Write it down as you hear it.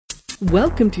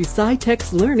Welcome to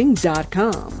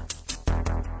SciTEXLearning.com.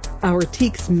 Our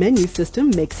TEKS menu system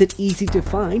makes it easy to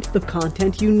find the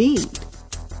content you need.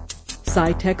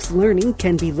 SciTEX Learning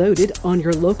can be loaded on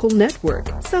your local network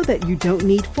so that you don't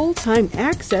need full-time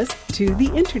access to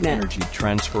the Internet. Energy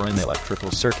transfer in electrical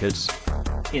circuits.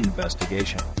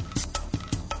 Investigation.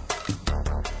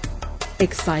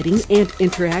 Exciting and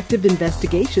interactive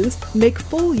investigations make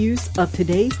full use of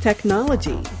today's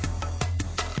technology.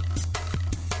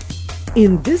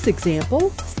 In this example,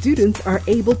 students are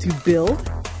able to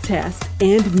build, test,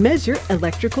 and measure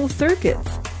electrical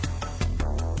circuits.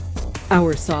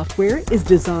 Our software is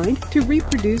designed to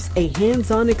reproduce a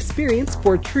hands-on experience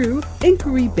for true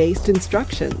inquiry-based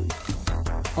instruction.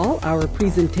 All our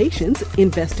presentations,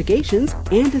 investigations,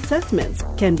 and assessments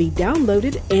can be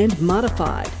downloaded and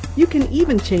modified. You can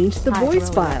even change the voice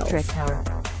files.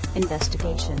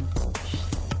 Investigation.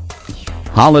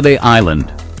 Holiday Island,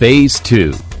 Phase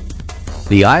 2.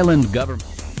 The island government.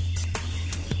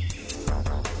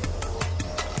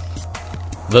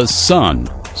 The sun,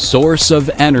 source of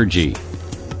energy.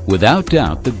 Without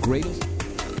doubt, the greatest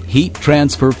heat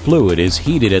transfer fluid is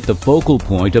heated at the focal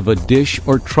point of a dish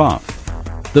or trough.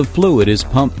 The fluid is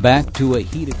pumped back to a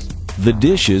heat. The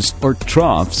dishes or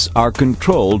troughs are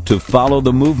controlled to follow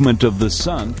the movement of the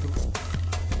sun.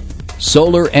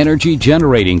 Solar Energy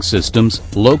Generating Systems,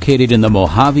 located in the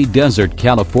Mojave Desert,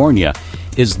 California,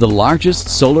 is the largest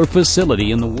solar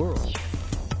facility in the world.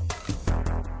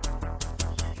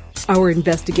 Our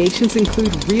investigations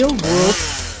include real-world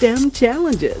STEM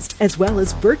challenges as well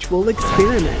as virtual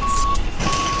experiments.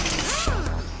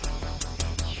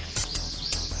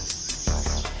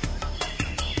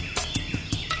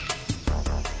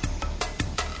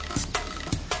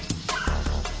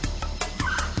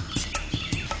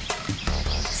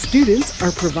 Students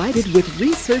are provided with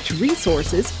research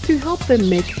resources to help them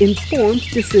make informed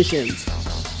decisions.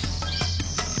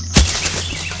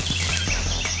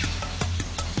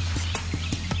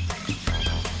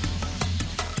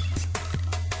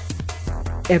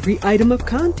 Every item of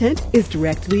content is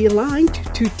directly aligned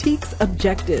to TEKS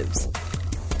objectives.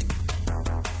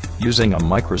 Using a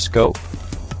microscope.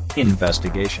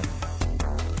 Investigation.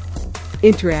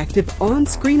 Interactive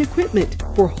on-screen equipment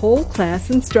for whole class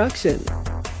instruction.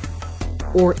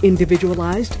 Or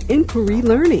individualized inquiry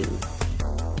learning.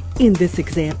 In this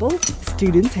example,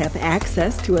 students have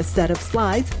access to a set of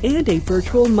slides and a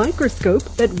virtual microscope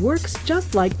that works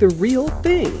just like the real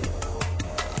thing.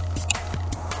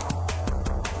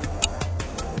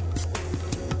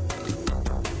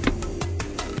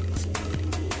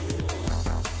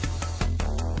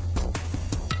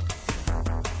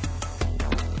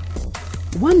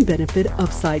 One benefit of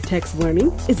SciTEX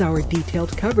Learning is our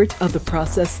detailed coverage of the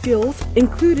process skills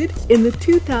included in the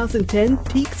 2010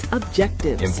 TEKS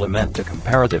objectives. Implement a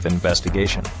comparative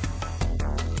investigation.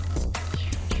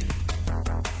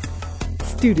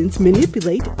 Students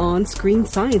manipulate on-screen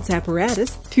science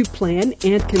apparatus to plan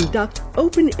and conduct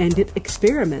open-ended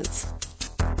experiments.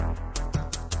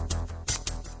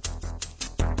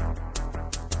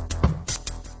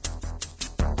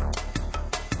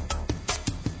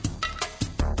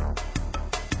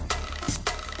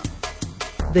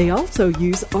 They also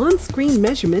use on-screen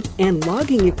measurement and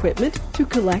logging equipment to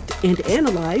collect and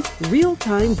analyze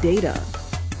real-time data.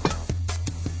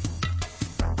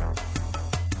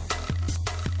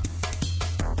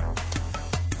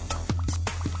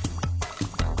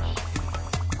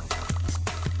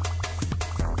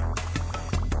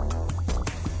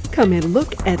 Come and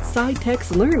look at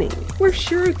SciTEX Learning. We're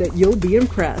sure that you'll be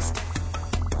impressed.